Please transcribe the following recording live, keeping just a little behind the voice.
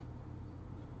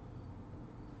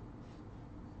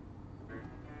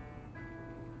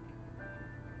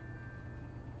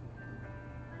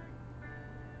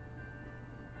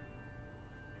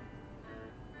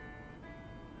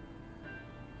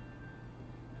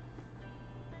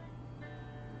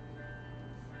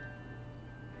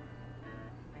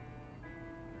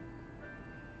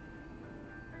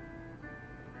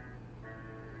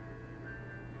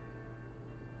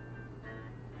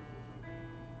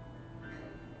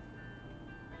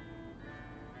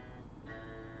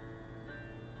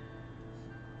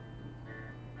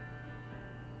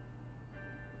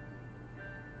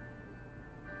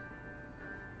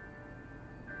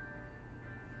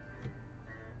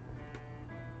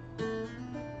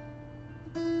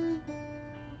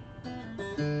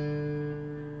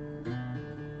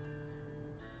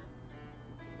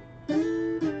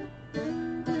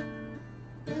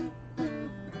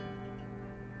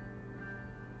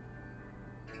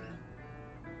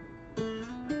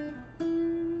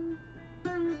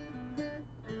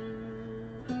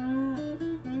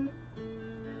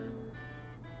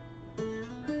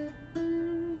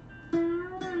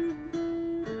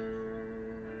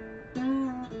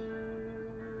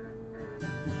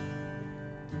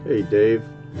Hey Dave,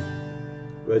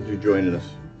 glad you're joining us.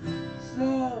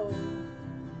 So,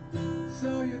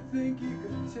 so you think you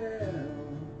could tell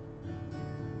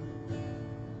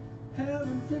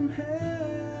heaven from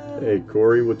hell? Hey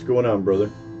Corey, what's going on, brother?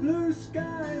 Blue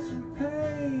skies from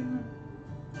pain.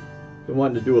 Been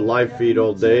wanting to do a live feed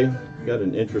all day. Got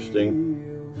an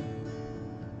interesting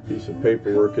piece of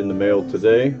paperwork in the mail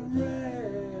today.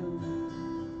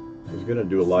 I was gonna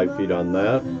do a live feed on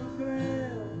that,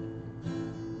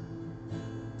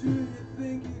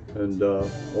 and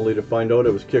only to find out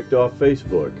it was kicked off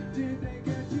Facebook.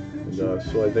 And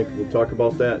so I think we'll talk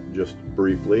about that just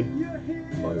briefly.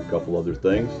 About a couple other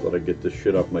things. Let I get this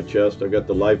shit off my chest. I got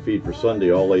the live feed for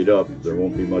Sunday all laid up. There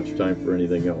won't be much time for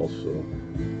anything else. So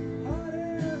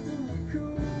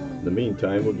in the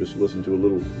meantime, we'll just listen to a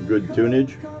little good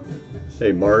tunage.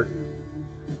 Hey Mark.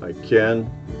 Hi Ken.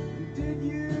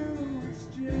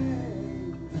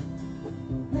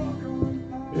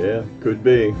 Yeah, could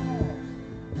be.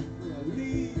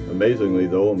 Amazingly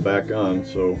though, I'm back on,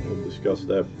 so we'll discuss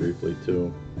that briefly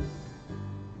too.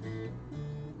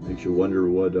 Makes you wonder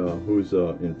what who's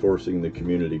enforcing the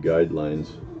community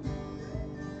guidelines.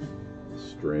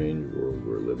 Strange world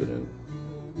we're living in.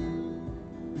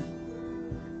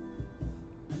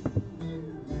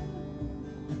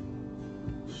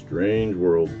 Strange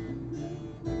world.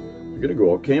 I'm gonna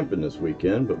go out camping this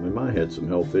weekend, but my mom had some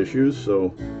health issues,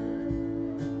 so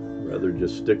I'd rather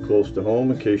just stick close to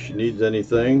home in case she needs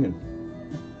anything. And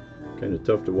kind of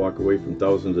tough to walk away from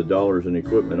thousands of dollars in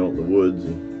equipment out in the woods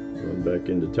and run back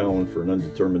into town for an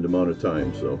undetermined amount of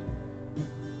time. So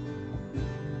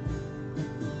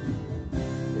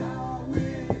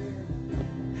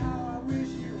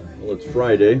well, it's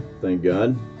Friday, thank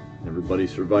God. Everybody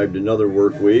survived another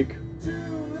work week.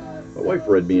 My wife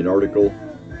read me an article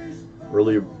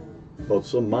earlier about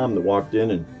some mom that walked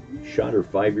in and shot her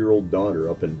 5-year-old daughter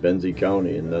up in Benzie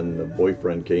County, and then the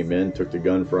boyfriend came in, took the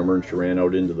gun from her, and she ran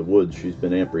out into the woods. She's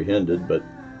been apprehended, but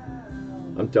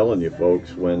I'm telling you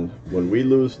folks, when we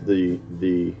lose the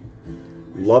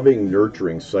loving,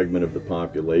 nurturing segment of the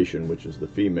population, which is the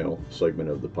female segment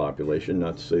of the population,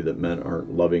 not to say that men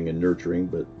aren't loving and nurturing,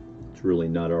 but it's really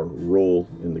not our role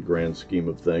in the grand scheme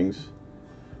of things.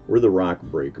 We're the rock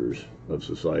breakers of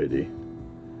society,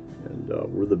 and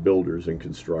we're the builders and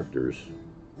constructors.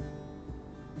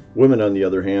 Women, on the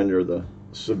other hand, are the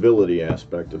civility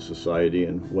aspect of society,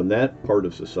 and when that part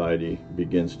of society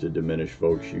begins to diminish,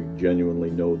 folks, you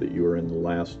genuinely know that you are in the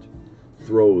last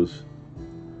throes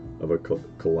of a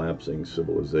collapsing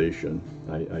civilization.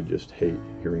 I just hate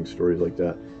hearing stories like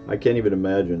that. I can't even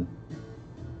imagine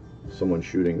someone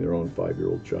shooting their own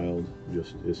 5-year-old child.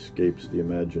 Just escapes the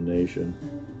imagination.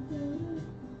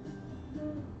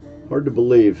 Hard to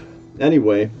believe.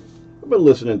 Anyway, I've been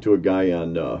listening to a guy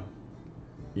on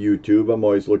YouTube. I'm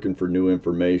always looking for new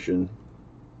information.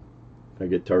 I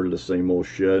get tired of the same old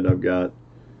shit. I've got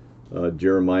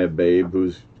Jeremiah Babe,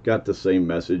 who's got the same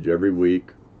message every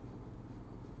week.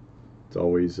 It's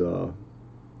always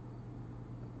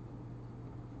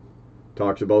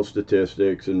talks about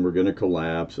statistics and we're going to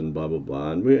collapse and blah blah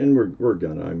blah, and we're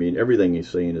gonna. I mean, everything he's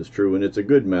saying is true, and it's a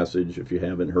good message. If you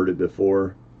haven't heard it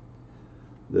before,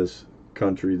 this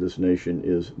country, this nation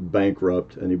is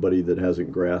bankrupt. Anybody that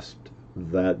hasn't grasped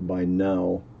that by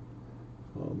now,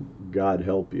 God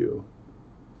help you.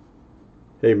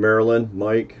 Hey Marilyn,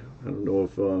 Mike, I don't know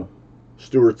if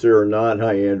Stuart's there or not.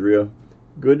 Hi Andrea.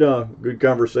 Good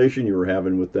conversation you were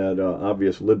having with that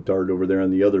obvious libtard over there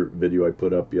on the other video I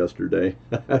put up yesterday.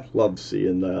 I love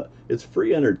seeing that. It's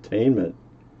free entertainment.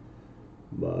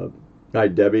 Hi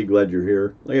Debbie, glad you're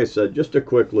here. Like I said, just a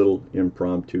quick little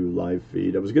impromptu live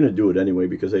feed. I was going to do it anyway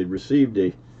because I received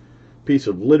a piece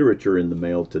of literature in the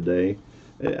mail today.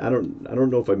 I don't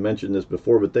know if I mentioned this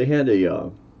before, but they had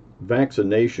a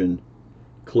vaccination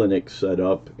clinic set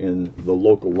up in the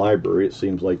local library. It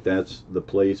seems like that's the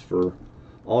place for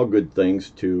all good things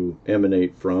to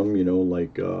emanate from, you know,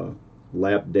 like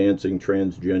lap dancing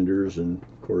transgenders, and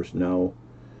of course now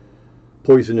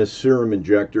poisonous serum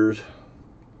injectors.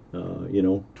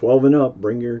 12 and up,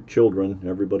 bring your children,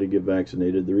 everybody get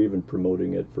vaccinated. They're even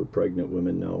promoting it for pregnant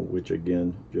women now, which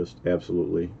again just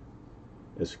absolutely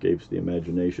escapes the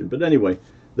imagination. But anyway,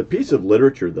 the piece of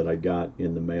literature that I got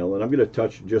in the mail, and I'm going to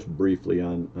touch just briefly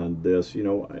on this. You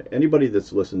know, anybody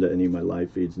that's listened to any of my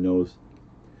live feeds knows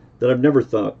that I've never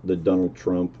thought that Donald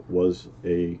Trump was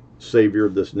a savior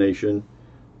of this nation.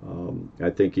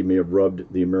 I think he may have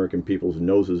rubbed the American people's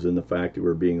noses in the fact that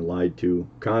we're being lied to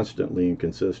constantly and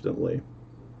consistently.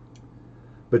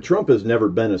 But Trump has never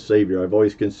been a savior. I've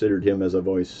always considered him, as I've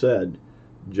always said,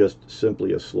 just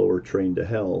simply a slower train to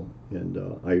hell. And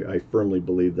I firmly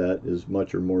believe that is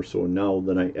much or more so now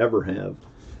than I ever have.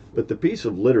 But the piece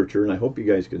of literature, and I hope you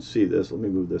guys can see this, let me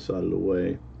move this out of the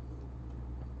way.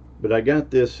 But I got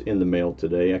this in the mail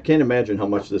today. I can't imagine how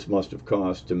much this must have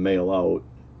cost to mail out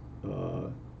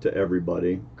to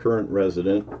everybody, current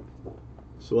resident.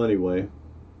 So anyway,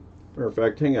 matter of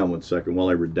fact, hang on one second while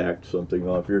I redact something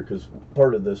off here, because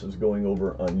part of this is going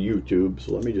over on YouTube.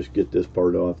 So let me just get this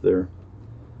part off there.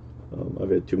 I've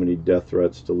had too many death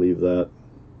threats to leave that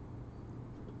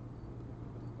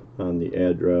on the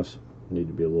address. I need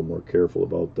to be a little more careful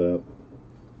about that.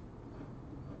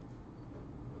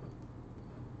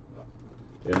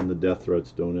 And the death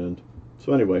threats don't end.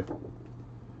 So anyway,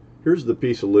 here's the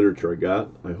piece of literature I got.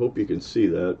 I hope you can see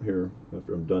that here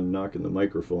after I'm done knocking the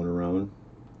microphone around.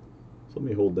 So let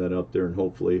me hold that up there, and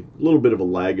hopefully a little bit of a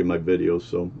lag in my videos.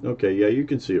 So okay, yeah, you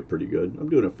can see it pretty good. I'm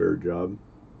doing a fair job.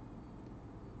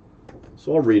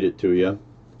 So I'll read it to you.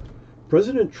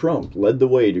 President Trump led the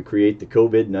way to create the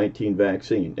COVID-19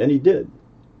 vaccine, and he did.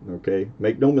 Okay,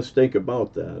 make no mistake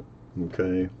about that.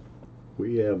 Okay,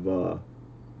 we have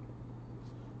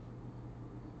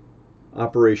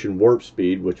Operation Warp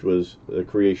Speed, which was the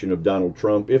creation of Donald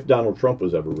Trump, if Donald Trump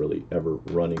was ever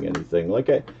running anything. Like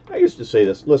I used to say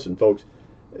this, listen folks,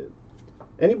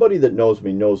 anybody that knows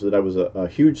me knows that I was a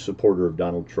huge supporter of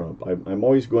Donald Trump. I'm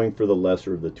always going for the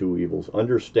lesser of the two evils,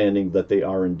 understanding that they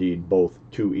are indeed both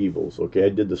two evils. Okay, I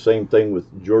did the same thing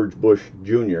with George Bush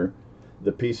Jr.,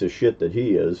 the piece of shit that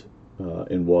he is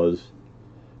and was,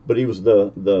 but he was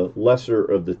the lesser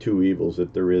of the two evils,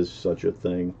 if there is such a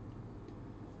thing.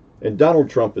 And Donald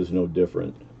Trump is no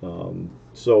different.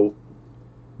 So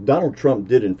Donald Trump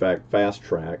did in fact fast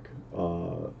track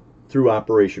through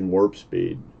Operation Warp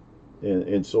Speed.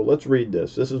 And so let's read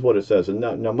this. This is what it says. And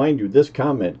now mind you, this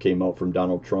comment came out from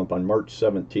Donald Trump on March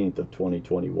 17th of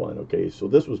 2021. Okay, so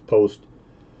this was post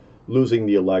losing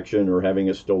the election or having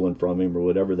it stolen from him or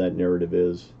whatever that narrative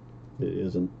is. It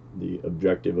isn't the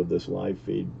objective of this live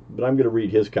feed. But I'm going to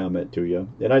read his comment to you.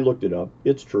 And I looked it up.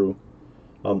 It's true.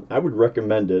 I would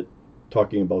recommend it,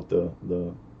 talking about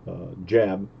the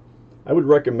jab, I would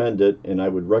recommend it, and I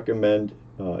would recommend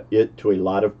it to a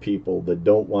lot of people that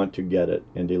don't want to get it,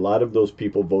 and a lot of those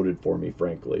people voted for me,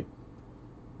 frankly.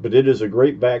 But it is a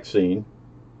great vaccine,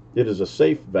 it is a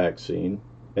safe vaccine,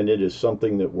 and it is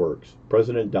something that works.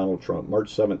 President Donald Trump,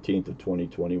 March 17th of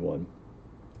 2021.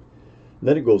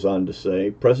 Then it goes on to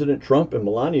say, President Trump and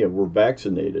Melania were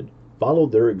vaccinated. Follow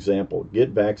their example. Get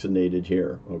vaccinated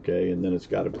here, okay? And then it's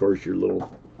got, of course, your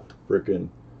little frickin'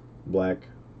 black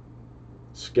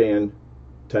scan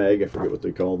tag. I forget what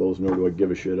they call those, nor do I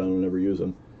give a shit. I don't ever use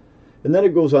them. And then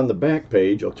it goes on the back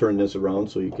page. I'll turn this around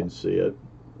so you can see it.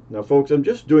 Now, folks, I'm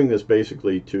just doing this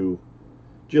basically to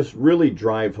just really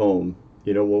drive home.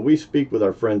 You know, when we speak with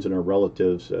our friends and our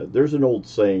relatives, there's an old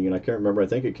saying, and I can't remember. I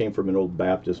think it came from an old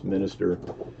Baptist minister.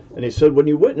 And he said, when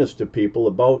you witness to people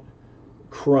about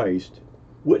Christ,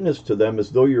 witness to them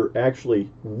as though you're actually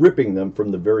ripping them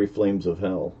from the very flames of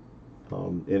hell.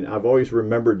 And I've always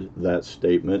remembered that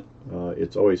statement.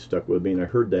 It's always stuck with me, and I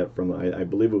heard that from, I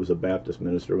believe it was a Baptist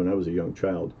minister when I was a young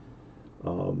child.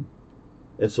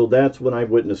 And so that's when I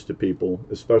witness to people,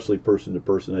 especially person to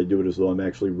person, I do it as though I'm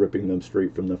actually ripping them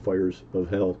straight from the fires of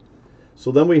hell.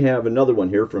 So then we have another one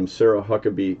here from Sarah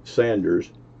Huckabee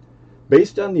Sanders.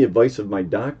 Based on the advice of my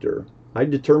doctor, I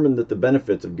determined that the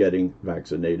benefits of getting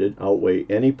vaccinated outweigh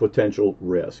any potential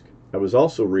risk. I was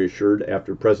also reassured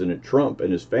after President Trump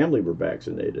and his family were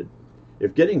vaccinated.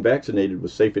 If getting vaccinated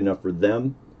was safe enough for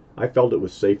them, I felt it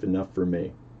was safe enough for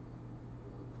me.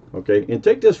 Okay, and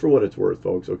take this for what it's worth,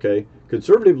 folks, okay?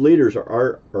 Conservative leaders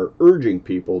are urging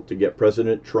people to get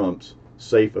President Trump's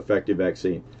safe, effective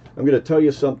vaccine. I'm going to tell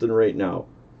you something right now.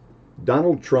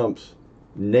 Donald Trump's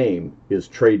name is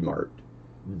trademarked.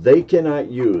 They cannot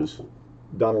use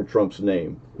Donald Trump's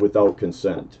name without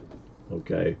consent.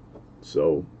 Okay,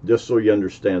 so just so you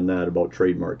understand that about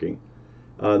trademarking.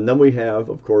 And then we have,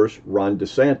 of course, Ron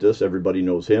DeSantis. Everybody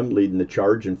knows him, leading the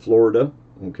charge in Florida.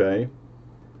 Okay,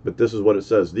 but this is what it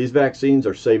says. These vaccines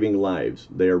are saving lives.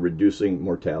 They are reducing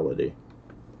mortality.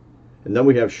 And then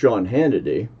we have Sean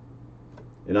Hannity.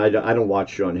 And I don't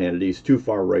watch Sean Hannity. He's too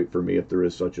far right for me, if there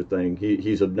is such a thing.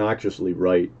 He's obnoxiously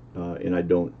right, and I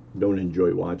don't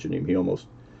enjoy watching him. He almost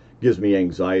gives me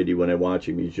anxiety when I watch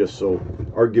him. He's just so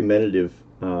argumentative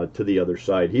to the other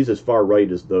side. He's as far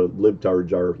right as the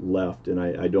libtards are left, and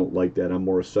I don't like that. I'm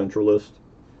more a centralist,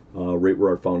 right where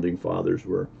our founding fathers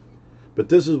were. But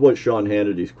this is what Sean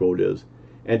Hannity's quote is.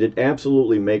 And it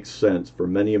absolutely makes sense for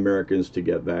many Americans to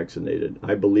get vaccinated.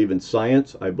 I believe in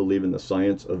science. I believe in the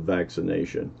science of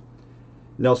vaccination.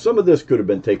 Now, some of this could have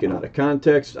been taken out of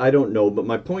context. I don't know, but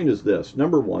my point is this.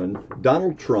 Number one,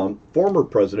 Donald Trump, former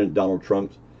President Donald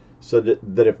Trump, said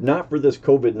that if not for this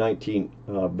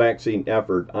COVID-19 vaccine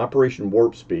effort, Operation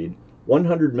Warp Speed,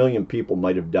 100 million people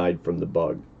might have died from the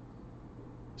bug,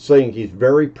 saying he's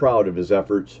very proud of his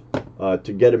efforts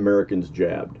to get Americans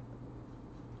jabbed.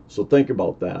 So think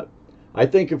about that. I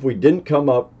think if we didn't come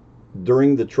up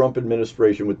during the Trump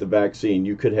administration with the vaccine,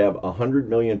 you could have 100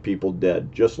 million people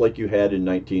dead, just like you had in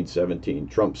 1917.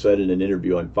 Trump said in an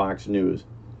interview on Fox News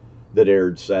that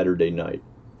aired Saturday night.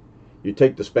 You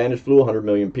take the Spanish flu, 100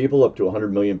 million people, up to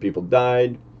 100 million people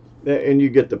died, and you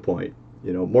get the point.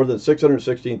 You know, more than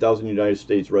 616,000 United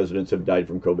States residents have died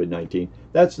from COVID-19.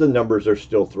 That's the numbers they're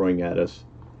still throwing at us.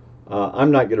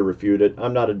 I'm not going to refute it.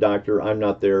 I'm not a doctor. I'm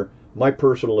not there. My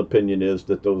personal opinion is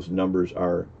that those numbers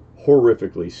are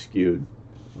horrifically skewed.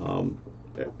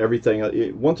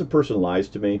 Everything, once a person lies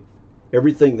to me,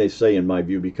 everything they say, in my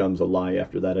view, becomes a lie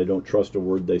after that. I don't trust a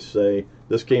word they say.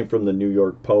 This came from the New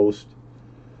York Post,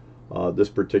 this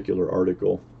particular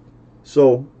article.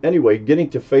 So, anyway, getting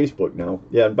to Facebook now.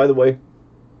 Yeah, and by the way,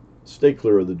 stay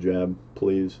clear of the jab,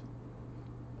 please.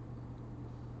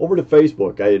 Over to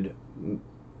Facebook, I had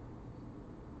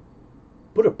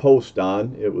put a post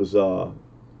on. It was a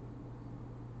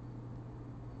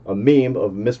meme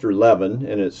of Mr. Levin,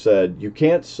 and it said, "You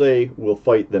can't say we'll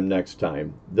fight them next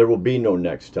time. There will be no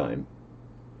next time.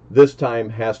 This time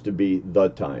has to be the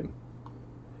time."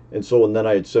 And then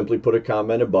I had simply put a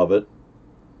comment above it.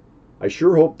 "I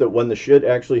sure hope that when the shit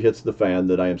actually hits the fan,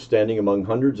 that I am standing among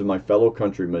hundreds of my fellow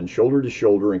countrymen, shoulder to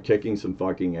shoulder, and kicking some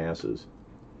fucking asses."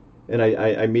 And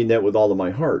I mean that with all of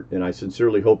my heart, and I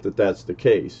sincerely hope that that's the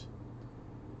case.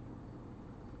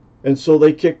 And so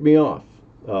they kicked me off.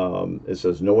 It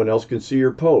says, "No one else can see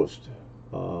your post."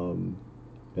 And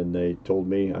they told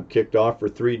me I'm kicked off for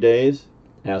 3 days,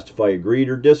 asked if I agreed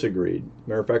or disagreed.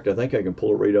 Matter of fact, I think I can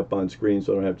pull it right up on screen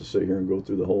so I don't have to sit here and go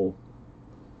through the whole.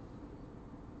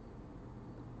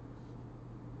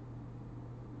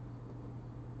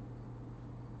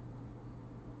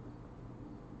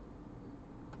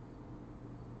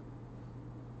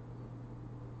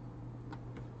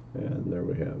 And there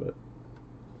we have it.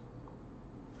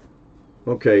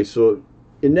 Okay, so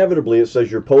inevitably it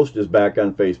says your post is back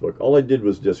on Facebook. All I did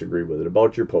was disagree with it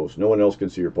about your post. No one else can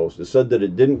see your post. It said that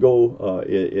it didn't go,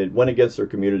 it went against their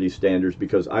community standards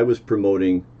because I was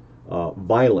promoting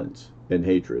violence and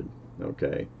hatred.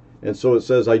 Okay, and so it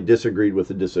says I disagreed with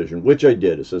the decision, which I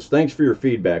did. It says, "Thanks for your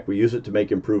feedback. We use it to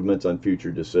make improvements on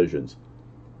future decisions."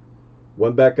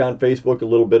 Went back on Facebook a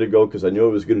little bit ago because I knew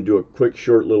I was going to do a quick,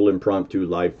 short, little impromptu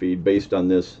live feed based on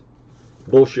this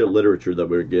bullshit literature that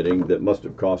we're getting that must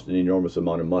have cost an enormous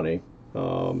amount of money.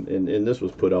 And this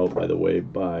was put out, by the way,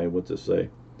 by, what's it say?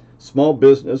 Small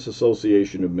Business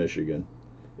Association of Michigan.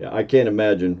 Yeah, I can't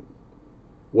imagine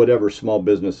whatever Small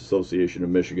Business Association of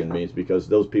Michigan means, because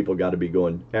those people got to be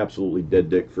going absolutely dead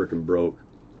dick frickin' broke.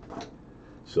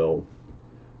 So,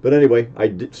 but anyway,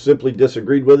 I simply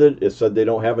disagreed with it. It said they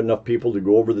don't have enough people to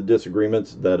go over the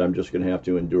disagreements, that I'm just going to have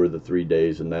to endure the 3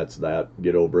 days, and that's that.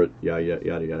 Get over it. Yada,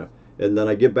 yada, yada. And then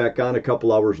I get back on a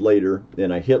couple hours later,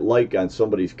 and I hit like on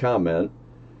somebody's comment,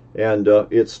 and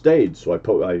it stayed. So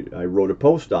I wrote a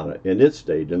post on it, and it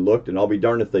stayed and looked, and I'll be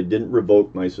darned if they didn't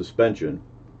revoke my suspension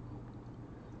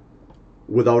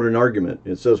without an argument.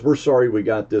 It says, "We're sorry we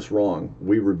got this wrong.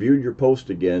 We reviewed your post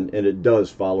again, and it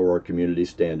does follow our community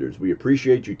standards. We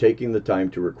appreciate you taking the time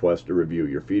to request a review.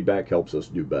 Your feedback helps us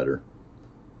do better."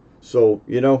 So,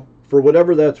 you know, for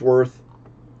whatever that's worth,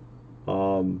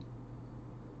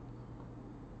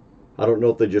 I don't know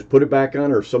if they just put it back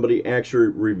on or if somebody actually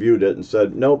reviewed it and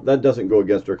said, "Nope, that doesn't go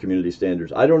against our community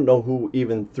standards." I don't know who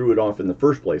even threw it off in the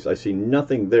first place. I see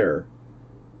nothing there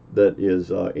that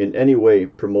is in any way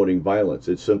promoting violence.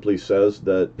 It simply says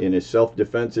that in a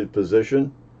self-defensive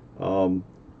position,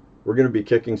 we're going to be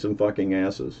kicking some fucking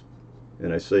asses.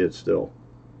 And I say it still.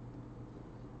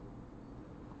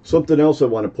 Something else I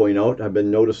want to point out, I've been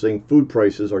noticing food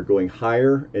prices are going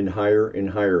higher and higher and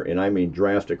higher, and I mean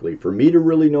drastically. For me to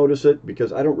really notice it,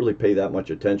 because I don't really pay that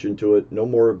much attention to it, no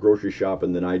more grocery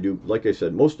shopping than I do. Like I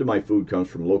said, most of my food comes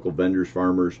from local vendors,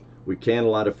 farmers. We can a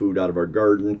lot of food out of our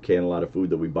garden, can a lot of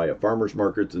food that we buy at farmers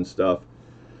markets and stuff.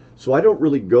 So I don't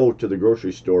really go to the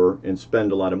grocery store and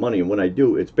spend a lot of money, and when I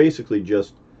do, it's basically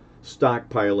just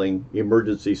stockpiling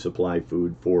emergency supply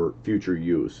food for future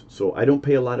use. So I don't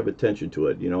pay a lot of attention to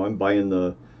it. You know, I'm buying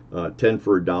the 10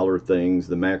 for a dollar things,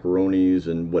 the macaronis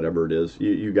and whatever it is.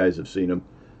 You guys have seen them.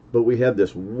 But we have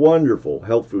this wonderful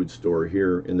health food store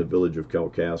here in the village of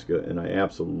Kalkaska, and I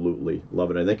absolutely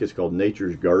love it. I think it's called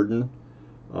Nature's Garden.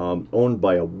 owned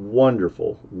by a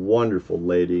wonderful, wonderful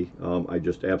lady. I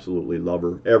just absolutely love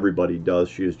her. Everybody does.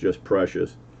 She is just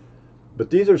precious. But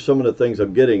these are some of the things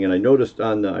I'm getting, and I noticed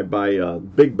on I buy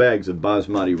big bags of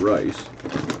basmati rice,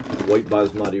 white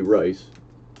basmati rice,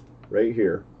 right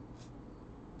here,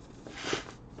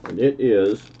 and it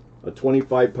is a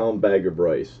 25-pound bag of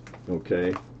rice.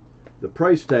 Okay, the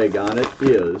price tag on it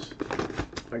is,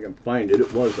 if I can find it,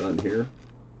 it was on here,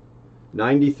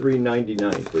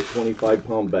 $93.99 for a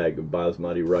 25-pound bag of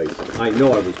basmati rice. I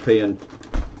know I was paying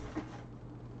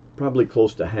probably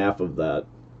close to half of that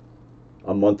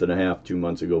a month and a half, 2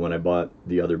 months ago when I bought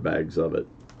the other bags of it.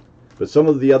 But some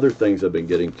of the other things I've been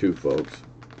getting too, folks,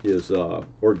 is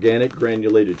organic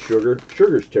granulated sugar.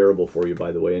 Sugar's terrible for you,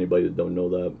 by the way, anybody that don't know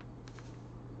that.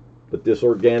 But this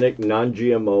organic,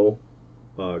 non-GMO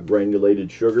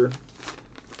granulated sugar,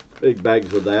 big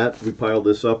bags of that. We pile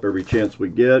this up every chance we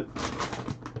get.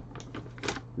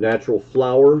 Natural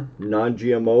flour,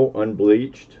 non-GMO,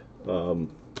 unbleached.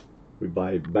 We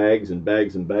buy bags and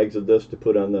bags and bags of this to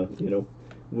put on the, you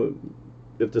know,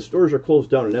 if the stores are closed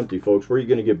down and empty, folks, where are you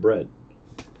going to get bread?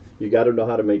 You got to know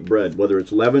how to make bread, whether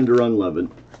it's leavened or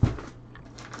unleavened.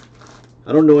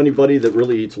 I don't know anybody that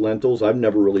really eats lentils. I've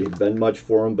never really been much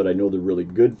for them, but I know they're really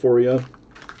good for you.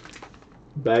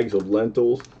 Bags of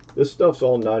lentils. This stuff's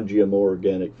all non-GMO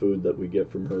organic food that we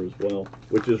get from her as well,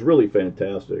 which is really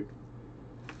fantastic.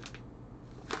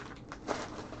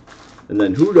 And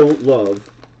then who don't love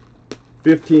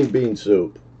 15 bean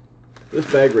soup? This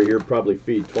bag right here probably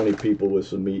feed 20 people with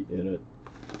some meat in it.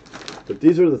 But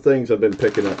these are the things I've been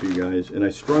picking up, you guys, and I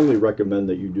strongly recommend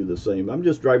that you do the same. I'm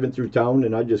just driving through town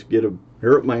and I just get a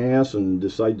hair up my ass and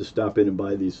decide to stop in and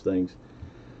buy these things.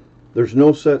 There's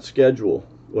no set schedule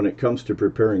when it comes to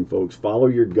preparing, folks. Follow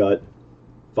your gut,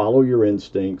 follow your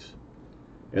instincts,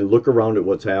 and look around at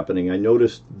what's happening. I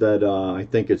noticed that I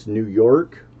think it's New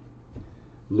York,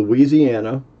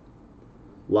 Louisiana,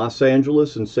 Los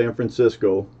Angeles, and San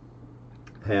Francisco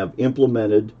have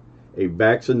implemented a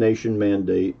vaccination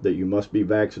mandate that you must be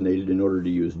vaccinated in order to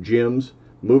use gyms,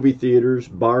 movie theaters,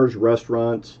 bars,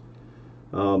 restaurants.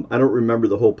 I don't remember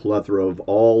the whole plethora of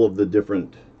all of the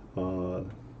different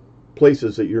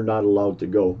places that you're not allowed to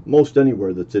go. Most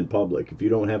anywhere that's in public if you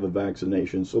don't have a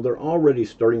vaccination. So they're already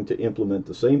starting to implement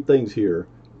the same things here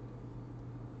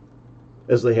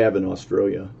as they have in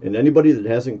Australia. And anybody that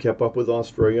hasn't kept up with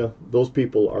Australia, those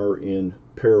people are in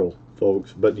peril,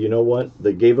 folks. But you know what?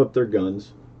 They gave up their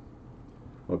guns.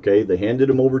 Okay, they handed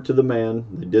them over to the man.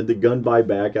 They did the gun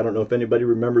buyback. I don't know if anybody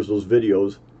remembers those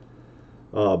videos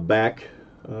back.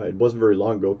 It wasn't very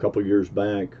long ago, a couple years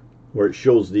back, where it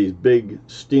shows these big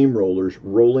steamrollers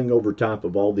rolling over top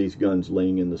of all these guns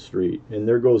laying in the street. And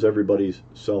there goes everybody's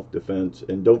self-defense.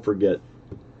 And don't forget,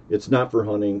 it's not for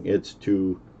hunting. It's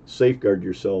to safeguard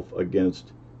yourself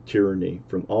against tyranny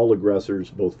from all aggressors,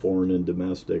 both foreign and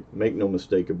domestic. Make no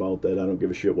mistake about that. I don't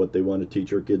give a shit what they want to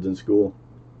teach our kids in school.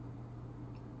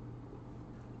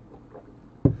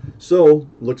 So,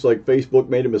 looks like Facebook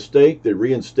made a mistake. They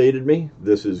reinstated me.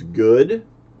 This is good.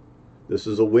 This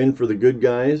is a win for the good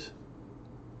guys.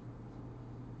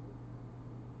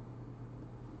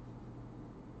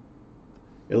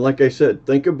 And like I said,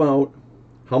 think about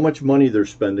how much money they're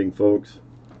spending, folks,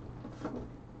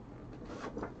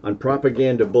 on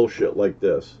propaganda bullshit like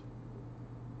this.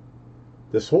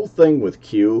 This whole thing with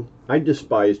Q, I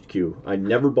despised Q. I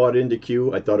never bought into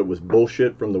Q. I thought it was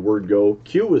bullshit from the word go.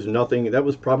 Q was nothing. That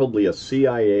was probably a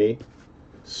CIA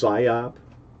psyop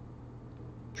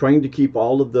trying to keep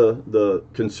all of the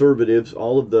conservatives,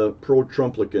 all of the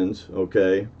pro-Trumplicans,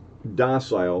 okay,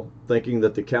 docile, thinking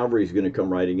that the cavalry is going to come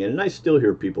riding in. And I still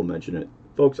hear people mention it.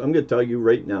 Folks, I'm going to tell you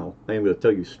right now, I am going to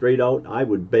tell you straight out, I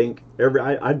would bank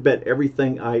I'd bet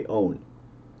everything I own.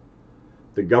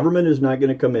 The government is not going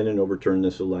to come in and overturn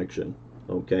this election.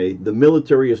 Okay, the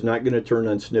military is not going to turn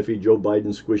on sniffy Joe Biden,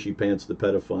 squishy pants, the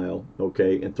pedophile,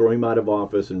 okay, and throw him out of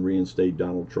office and reinstate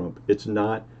Donald Trump. It's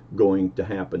not going to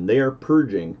happen. They are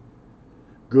purging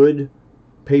good,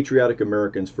 patriotic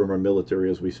Americans from our military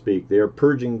as we speak. They are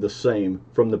purging the same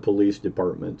from the police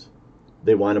departments.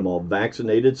 They want them all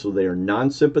vaccinated so they are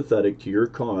non-sympathetic to your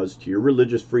cause, to your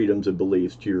religious freedoms and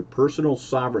beliefs, to your personal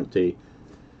sovereignty.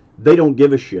 They don't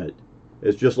give a shit.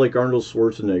 It's just like Arnold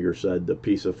Schwarzenegger said, the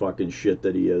piece of fucking shit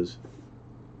that he is.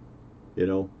 You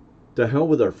know, to hell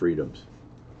with our freedoms.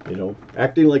 You know,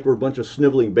 acting like we're a bunch of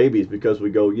sniveling babies because we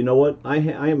go, you know what, I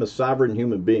am a sovereign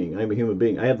human being. I'm a human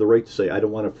being. I have the right to say I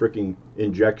don't want a freaking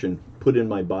injection put in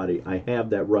my body. I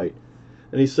have that right.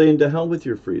 And he's saying to hell with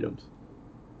your freedoms.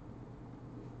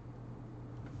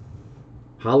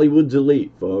 Hollywood's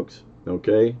elite, folks.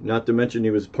 Okay? Not to mention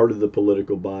he was part of the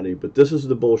political body. But this is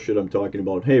the bullshit I'm talking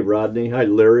about. Hey, Rodney. Hi,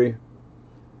 Larry.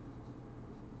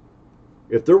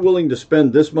 If they're willing to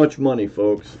spend this much money,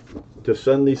 folks, to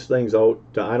send these things out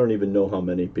to I don't even know how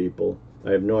many people.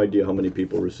 I have no idea how many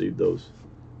people received those.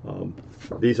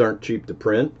 These aren't cheap to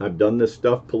print. I've done this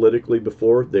stuff politically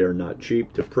before. They are not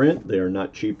cheap to print. They are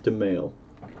not cheap to mail.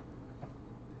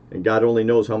 And God only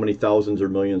knows how many thousands or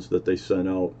millions that they sent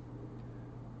out.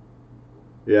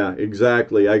 Yeah,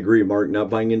 exactly. I agree, Mark. Not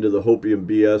buying into the hopium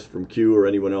BS from Q or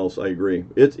anyone else. I agree.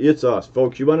 It's us.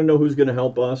 Folks, you want to know who's going to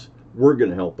help us? We're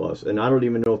going to help us. And I don't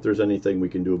even know if there's anything we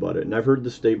can do about it. And I've heard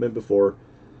the statement before,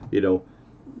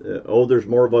 oh, there's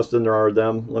more of us than there are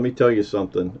them. Let me tell you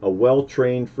something. A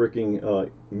well-trained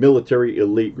freaking military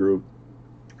elite group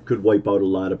could wipe out a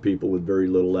lot of people with very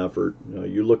little effort.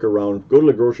 You look around, go to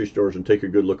the grocery stores and take a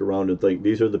good look around and think,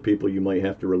 these are the people you might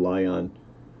have to rely on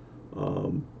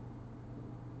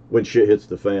when shit hits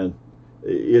the fan.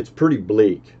 It's pretty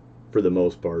bleak for the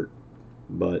most part.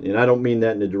 And I don't mean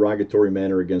that in a derogatory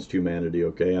manner against humanity,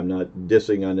 okay? I'm not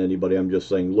dissing on anybody. I'm just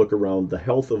saying, look around. The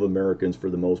health of Americans, for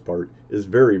the most part, is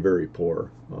very, very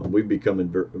poor. We've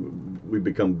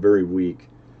become very weak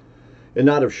and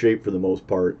not of shape for the most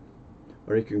part.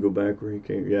 Or he can go back where he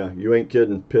came. Yeah, you ain't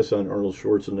kidding. Piss on Arnold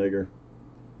Schwarzenegger.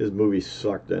 His movie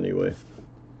sucked anyway.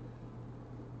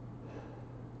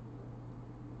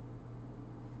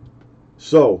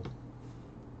 So,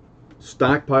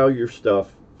 stockpile your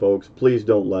stuff, folks. Please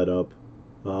don't let up.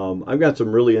 I've got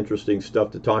some really interesting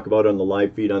stuff to talk about on the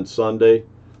live feed on Sunday.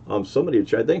 Somebody,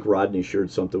 I think Rodney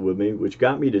shared something with me, which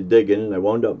got me to dig in, and I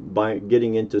wound up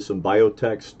getting into some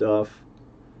biotech stuff.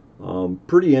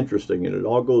 Pretty interesting, and it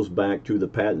all goes back to the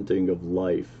patenting of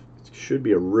life. It should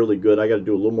be a really good, I got to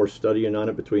do a little more studying on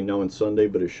it between now and Sunday,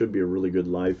 but it should be a really good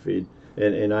live feed.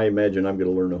 And I imagine I'm going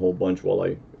to learn a whole bunch while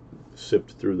I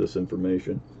sift through this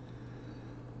information.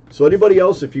 So anybody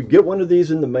else, if you get one of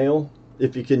these in the mail,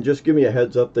 if you can just give me a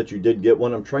heads up that you did get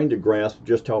one. I'm trying to grasp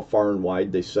just how far and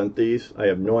wide they sent these. I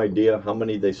have no idea how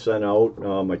many they sent out.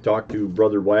 I talked to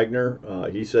Brother Wagner.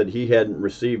 He said he hadn't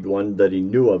received one that he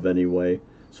knew of anyway.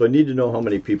 So I need to know how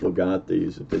many people got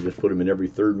these. If they just put them in every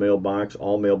third mailbox,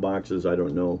 all mailboxes, I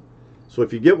don't know. So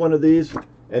if you get one of these,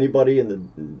 anybody in the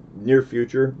near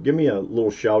future, give me a little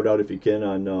shout out if you can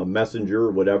on Messenger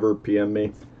or whatever, PM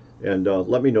me, and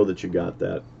let me know that you got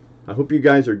that. I hope you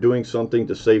guys are doing something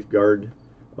to safeguard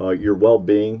your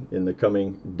well-being in the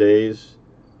coming days.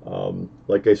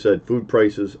 Like I said, food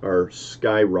prices are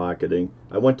skyrocketing.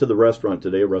 I went to the restaurant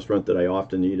today, a restaurant that I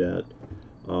often eat at.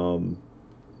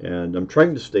 And I'm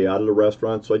trying to stay out of the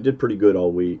restaurant, so I did pretty good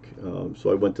all week.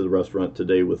 So I went to the restaurant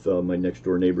today with my next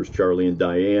door neighbors, Charlie and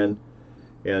Diane,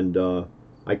 and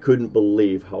I couldn't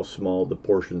believe how small the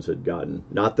portions had gotten.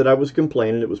 Not that I was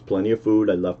complaining, it was plenty of food.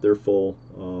 I left there full.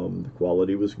 The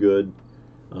quality was good,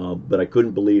 but I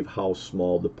couldn't believe how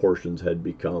small the portions had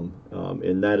become.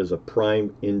 And that is a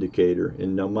prime indicator.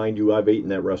 And now, mind you, I've eaten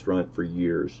that restaurant for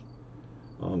years,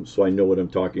 so I know what I'm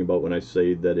talking about when I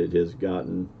say that it has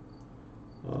gotten...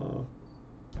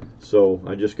 So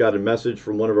I just got a message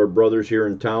from one of our brothers here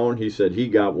in town. He said he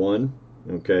got one.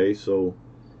 Okay, so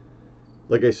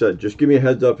like I said, just give me a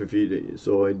heads up if you.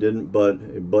 So I didn't, but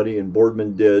a buddy in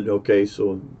Boardman did. Okay,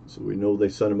 so we know they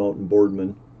sent him out in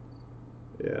Boardman.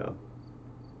 Yeah.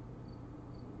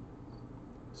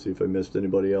 See if I missed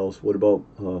anybody else. What about?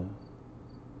 We're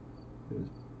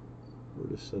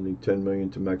just sending 10 million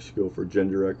to Mexico for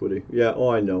gender equity. Yeah. Oh,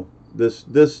 I know.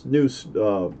 This new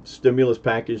stimulus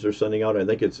package they're sending out, I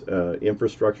think it's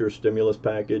infrastructure stimulus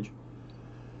package.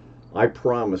 I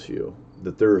promise you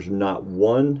that there is not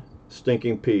one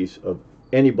stinking piece of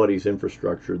anybody's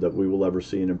infrastructure that we will ever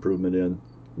see an improvement in.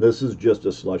 This is just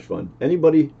a slush fund.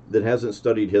 Anybody that hasn't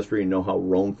studied history and know how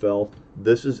Rome fell,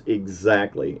 this is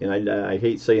exactly, and I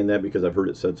hate saying that because I've heard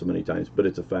it said so many times, but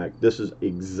it's a fact. This is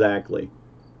exactly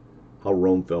how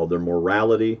Rome fell. Their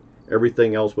morality,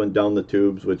 everything else went down the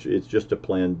tubes, which it's just a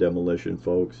planned demolition,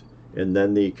 folks. And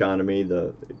then the economy,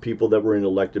 the people that were in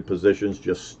elected positions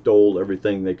just stole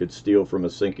everything they could steal from a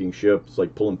sinking ship. It's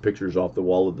like pulling pictures off the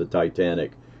wall of the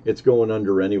Titanic. It's going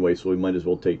under anyway, so we might as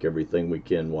well take everything we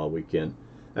can while we can.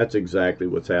 That's exactly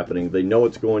what's happening. They know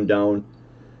it's going down.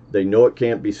 They know it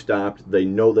can't be stopped. They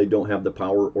know they don't have the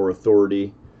power or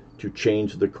authority to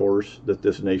change the course that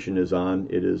this nation is on.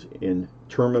 It is in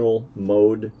terminal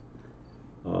mode.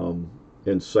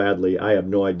 And sadly, I have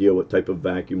no idea what type of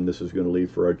vacuum this is going to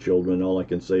leave for our children. All I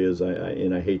can say is,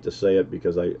 and I hate to say it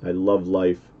because I love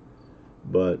life,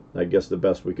 but I guess the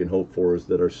best we can hope for is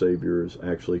that our Savior is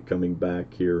actually coming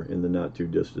back here in the not too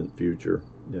distant future.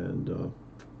 And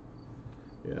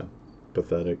yeah,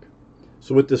 pathetic.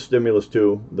 So with this stimulus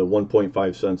too, the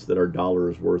 1.5 cents that our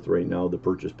dollar is worth right now, the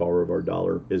purchase power of our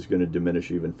dollar is going to diminish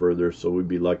even further. So we'd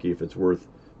be lucky if it's worth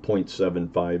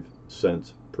 0.75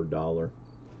 cents per dollar.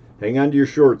 Hang on to your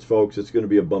shorts, folks. It's going to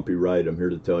be a bumpy ride, I'm here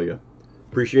to tell you.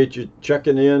 Appreciate you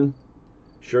checking in.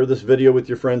 Share this video with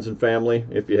your friends and family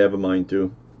if you have a mind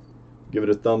to. Give it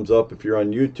a thumbs up if you're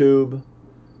on YouTube.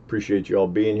 Appreciate you all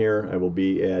being here. I will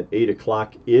be at 8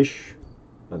 o'clock-ish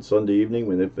on Sunday evening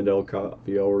with Infidel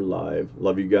Coffee Hour Live.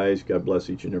 Love you guys. God bless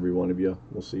each and every one of you.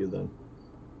 We'll see you then.